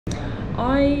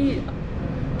I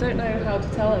don't know how to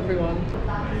tell everyone.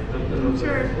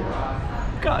 Sure.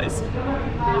 Guys,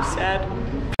 I'm sad.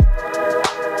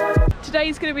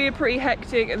 Today's going to be a pretty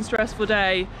hectic and stressful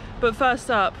day, but first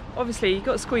up, obviously you've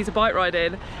got to squeeze a bike ride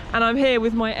in, and I'm here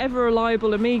with my ever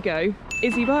reliable amigo,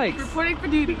 Izzy Bikes. Reporting for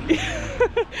duty.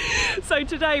 So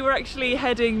today we're actually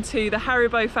heading to the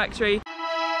Haribo factory.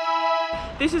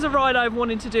 This is a ride I've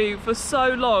wanted to do for so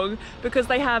long because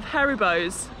they have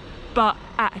Haribos, but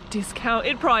at a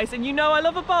discounted price, and you know I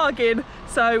love a bargain,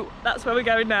 so that's where we're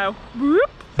going now.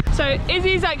 Whoop. So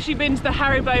Izzy's actually been to the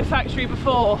Haribo factory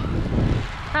before.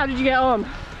 How did you get on?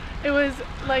 It was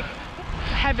like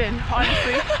heaven,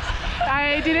 honestly.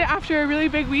 I did it after a really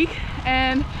big week,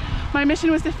 and my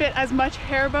mission was to fit as much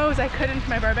Haribo as I could into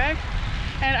my bar bag,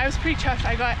 and I was pretty chuffed.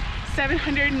 I got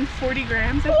 740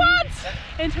 grams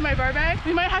into my bar bag.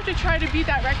 We might have to try to beat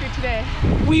that record today.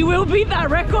 We will beat that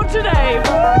record today!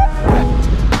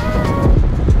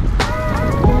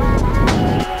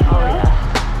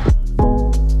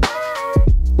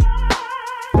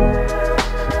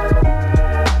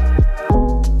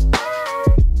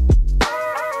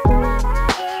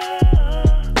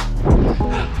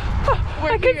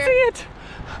 I can see it!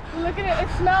 Look at it, it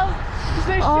smells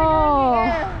so sugar in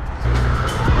the air.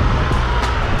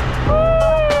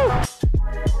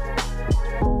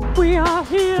 We are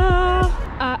here!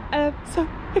 I am so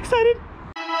excited!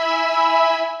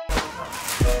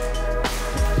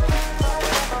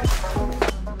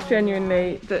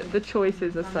 Genuinely, the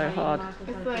choices are so hard.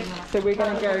 It's like, so we're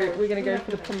gonna go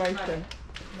for the promotion.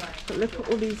 But look at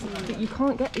all these, you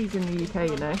can't get these in the UK,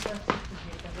 you know.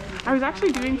 I was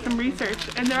actually doing some research,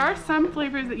 and there are some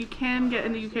flavors that you can get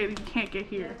in the UK that you can't get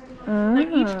here.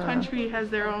 Like each country has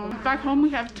their own. Back home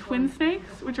we have twin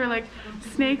snakes, which are like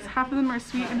snakes, half of them are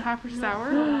sweet and half are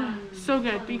sour. So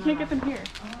good, but you can't get them here.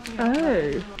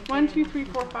 Oh. 1, 2, 3,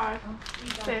 4, 5,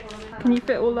 6. Can you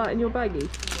fit all that in your baggie?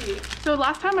 So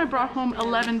last time I brought home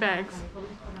 11 bags.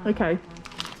 Okay.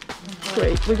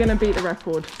 Sweet. We're gonna beat the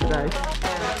record today.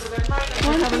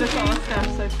 One, Have a look at our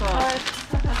stash so far.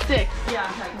 6.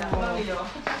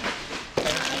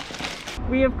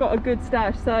 We have got a good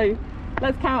stash, so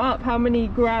let's count up how many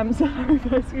grams of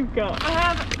Haribos we've got. I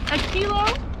have a kilo,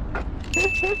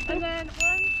 and then 1,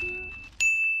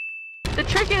 2. The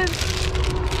trick is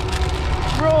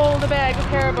roll the bag of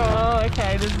Haribo. Oh,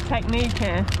 okay. There's a technique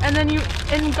here. And then you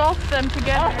engulf them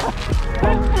together.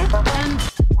 And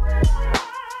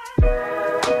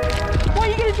what are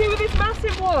you gonna do with this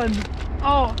massive one?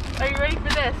 oh, are you ready for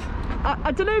this?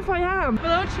 I don't know if I am.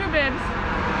 Below your bibs,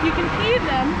 you can pee in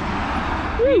them.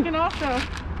 You can also.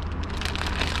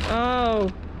 Oh,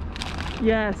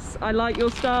 yes. I like your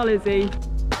style, Izzy.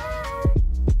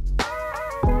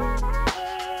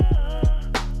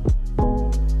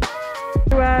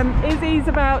 Izzy's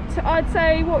about, I'd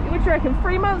say, what do you reckon,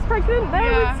 3 months pregnant there,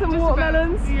 Yeah, with some just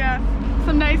watermelons? about, yeah,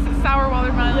 some nice sour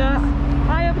watermelons. Yeah.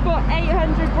 I have got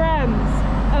 800 grams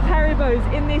of Haribos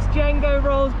in this Django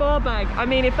Rolls bar bag. I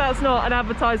mean, if that's not an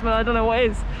advertisement, I don't know what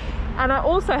is. And I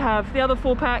also have the other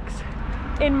 4 packs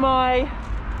in my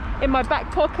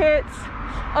back pockets,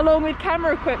 along with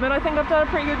camera equipment. I think I've done a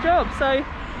pretty good job. So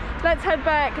let's head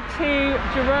back to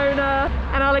Girona,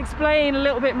 and I'll explain a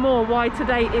little bit more why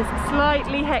today is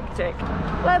slightly hectic.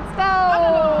 Let's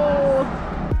go!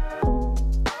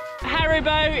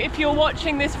 Haribo, if you're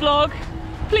watching this vlog,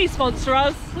 please sponsor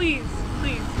us. Please,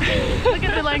 please. Look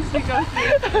at the lengths we go through.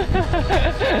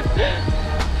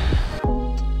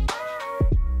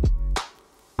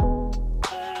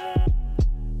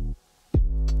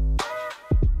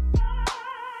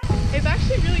 It's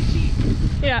actually really cheap.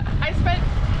 Yeah. I spent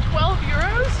 12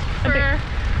 euros for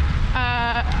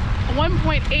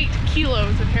 1.8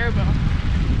 kilos of Haribo.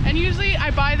 And usually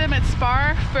I buy them at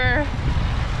Spar for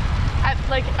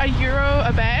like €1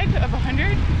 a bag of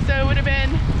 100. So it would have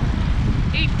been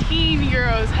 18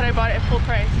 euros had I bought it at full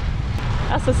price.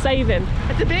 That's a saving.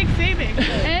 It's a big saving.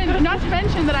 And not to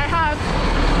mention that I have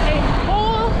a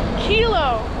whole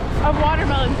kilo of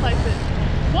watermelon slices.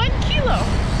 1 kilo.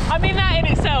 I mean, that in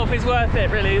itself is worth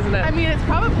it, really, isn't it? I mean, it's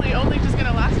probably only just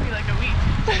gonna last me like a week.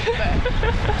 But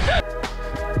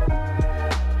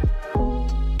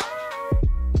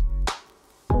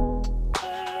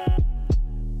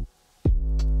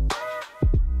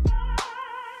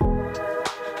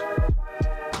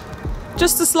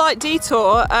just a slight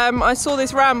detour. I saw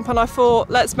this ramp and I thought,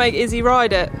 let's make Izzy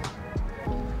ride it.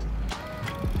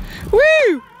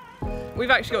 Woo! We've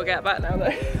actually got to get back now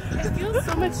though. it feels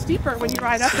so much steeper when you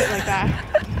ride up it like that.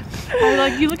 Or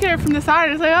like you look at it from the side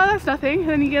and it's like, oh, that's nothing. And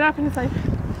then you get up and it's like,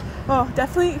 oh,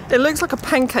 definitely. It looks like a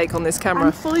pancake on this camera.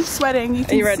 I'm fully sweating.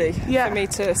 Are you ready yeah. for me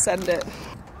to send it?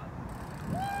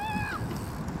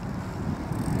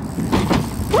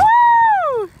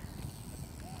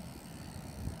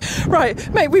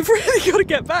 Right, mate, we've really got to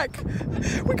get back.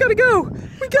 We gotta go.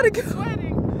 We gotta go.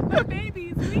 Sweating. My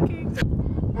baby's leaking.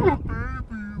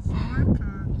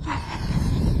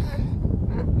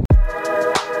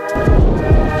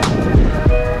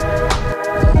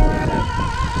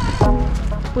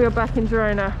 We are back in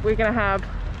Girona. We're gonna have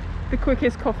the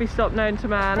quickest coffee stop known to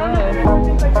man.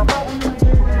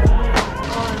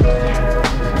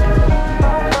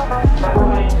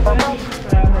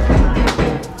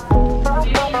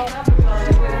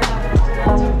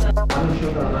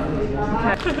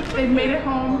 They've made it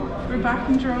home. We're back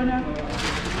in Girona.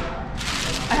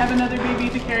 I have another baby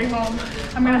to carry home.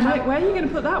 I'm gonna have, where are you gonna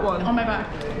put that one? on my back.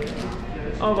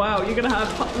 Oh wow, you're gonna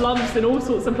have lumps in all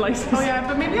sorts of places. Oh yeah,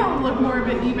 but maybe I'll look more of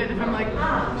it even if I'm like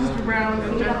just round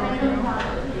in general, you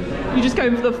know? You're just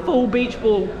going for the full beach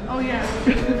ball. Oh yeah.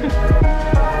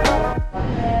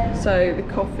 So the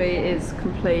coffee is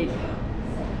complete.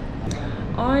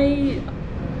 I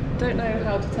don't know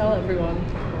how to tell everyone.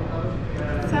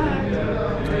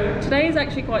 Sad. Today is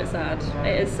actually quite sad.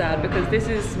 It is sad because this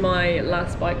is my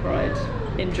last bike ride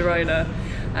in Girona.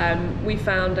 We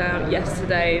found out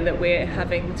yesterday that we're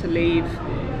having to leave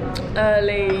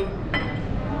early.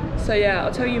 So yeah,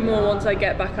 I'll tell you more once I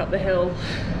get back up the hill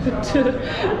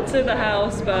to the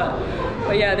house. But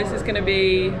yeah, this is going to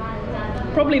be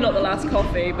probably not the last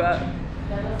coffee, but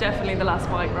definitely the last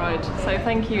bike ride. So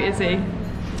thank you, Izzy.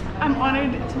 I'm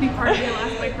honored to be part of your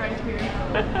last bike ride here,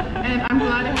 and I'm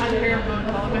glad I had Haribo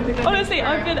involved. I think honestly,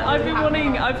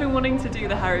 I've been wanting to do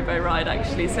the Haribo ride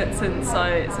actually since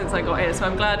I got here. So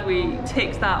I'm glad we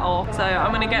ticked that off. So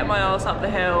I'm gonna get my ass up the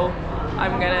hill.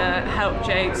 I'm gonna help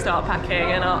Jake start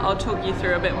packing, and I'll talk you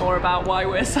through a bit more about why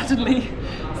we're suddenly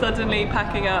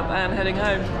packing up and heading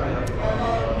home.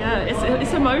 Yeah,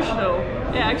 it's emotional.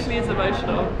 It actually is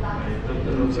emotional.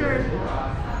 I'm sure.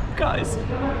 Guys,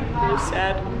 I'm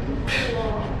sad.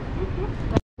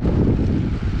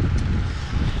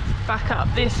 Back up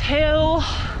this hill.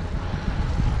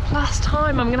 Last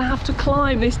time I'm gonna have to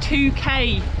climb this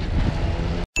 2K.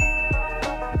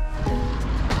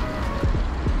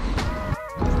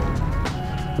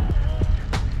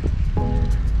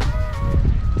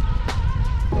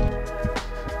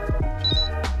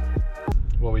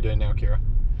 What are we doing now, Keira?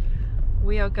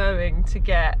 We are going to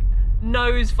get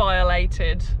nose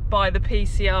violated by the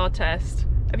PCR test.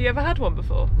 Have you ever had one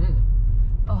before?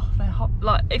 Oh, they're hot.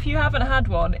 Like, if you haven't had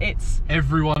one, it's...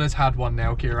 Everyone has had one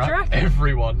now, Keira. Do you reckon?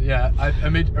 Everyone, yeah.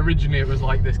 Originally it was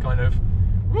like this kind of,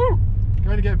 woo,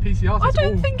 going to get a PCR test. I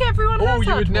don't think everyone has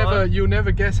had one. You'll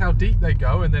never guess how deep they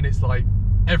go, and then it's like,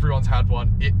 everyone's had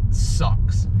one, it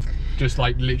sucks. Just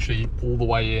like literally all the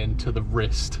way in to the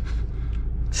wrist.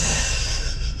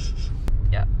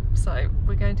 Yeah, so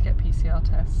we're going to get PCR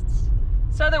tests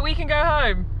so that we can go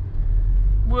home.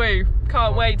 Woo,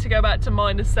 can't wait to go back to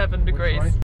 -7 degrees.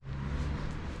 Right.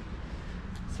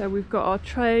 So we've got our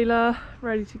trailer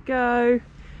ready to go.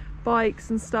 Bikes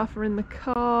and stuff are in the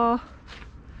car.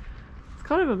 It's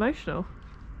kind of emotional.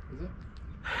 Is it?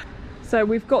 So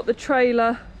we've got the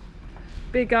trailer,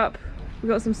 big up. We've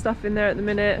got some stuff in there at the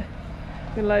minute.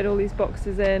 We're gonna load all these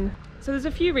boxes in. So there's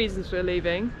a few reasons we're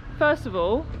leaving. First of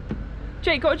all,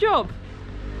 Jake got a job.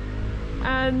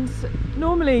 And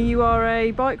normally you are a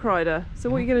bike rider, so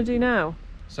what are you going to do now?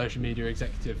 Social media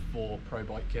executive for Pro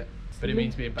Bike Kit, but it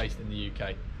means being based in the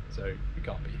UK, so we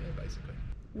can't be here basically.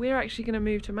 We're actually going to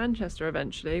move to Manchester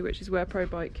eventually, which is where Pro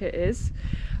Bike Kit is.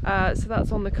 So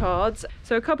that's on the cards.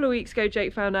 So a couple of weeks ago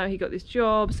Jake found out he got this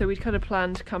job, so we'd kind of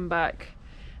planned to come back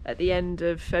at the end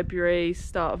of February,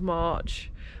 start of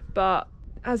March. But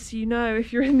as you know,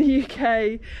 if you're in the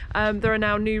UK, there are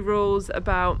now new rules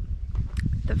about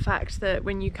the fact that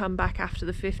when you come back after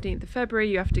the 15th of February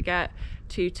you have to get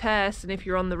 2 tests, and if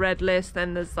you're on the red list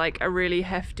then there's like a really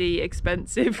hefty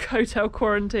expensive hotel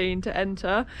quarantine to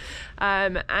enter,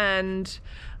 and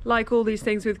like all these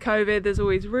things with COVID, there's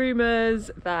always rumours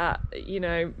that, you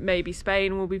know, maybe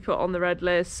Spain will be put on the red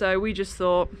list, so we just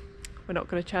thought we're not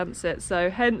going to chance it, so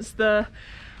hence the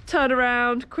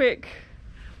turnaround, quick,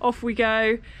 off we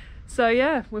go. So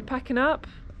yeah, we're packing up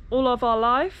all of our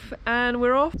life and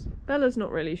we're off. Bella's not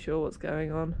really sure what's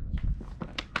going on.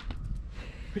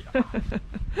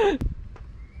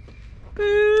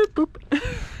 Boop, boop.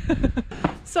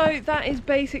 So that is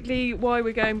basically why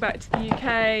we're going back to the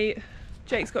UK.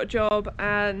 Jake's got a job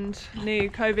and new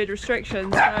COVID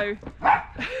restrictions, so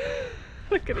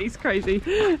look at these crazy.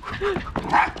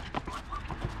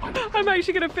 I'm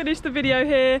actually going to finish the video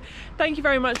here. Thank you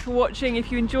very much for watching.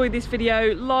 If you enjoyed this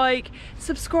video, like,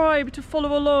 subscribe to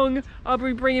follow along. I'll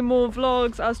be bringing more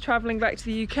vlogs, us travelling back to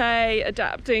the UK,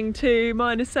 adapting to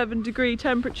 -7 degree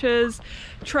temperatures,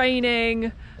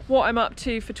 training, what I'm up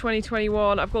to for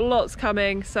 2021. I've got lots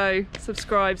coming, so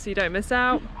subscribe so you don't miss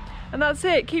out. And that's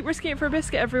it. Keep risking it for a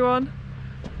biscuit, everyone.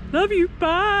 Love you.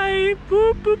 Bye.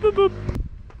 Boop, boop, boop,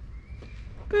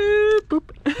 boop. Boop,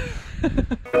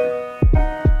 boop.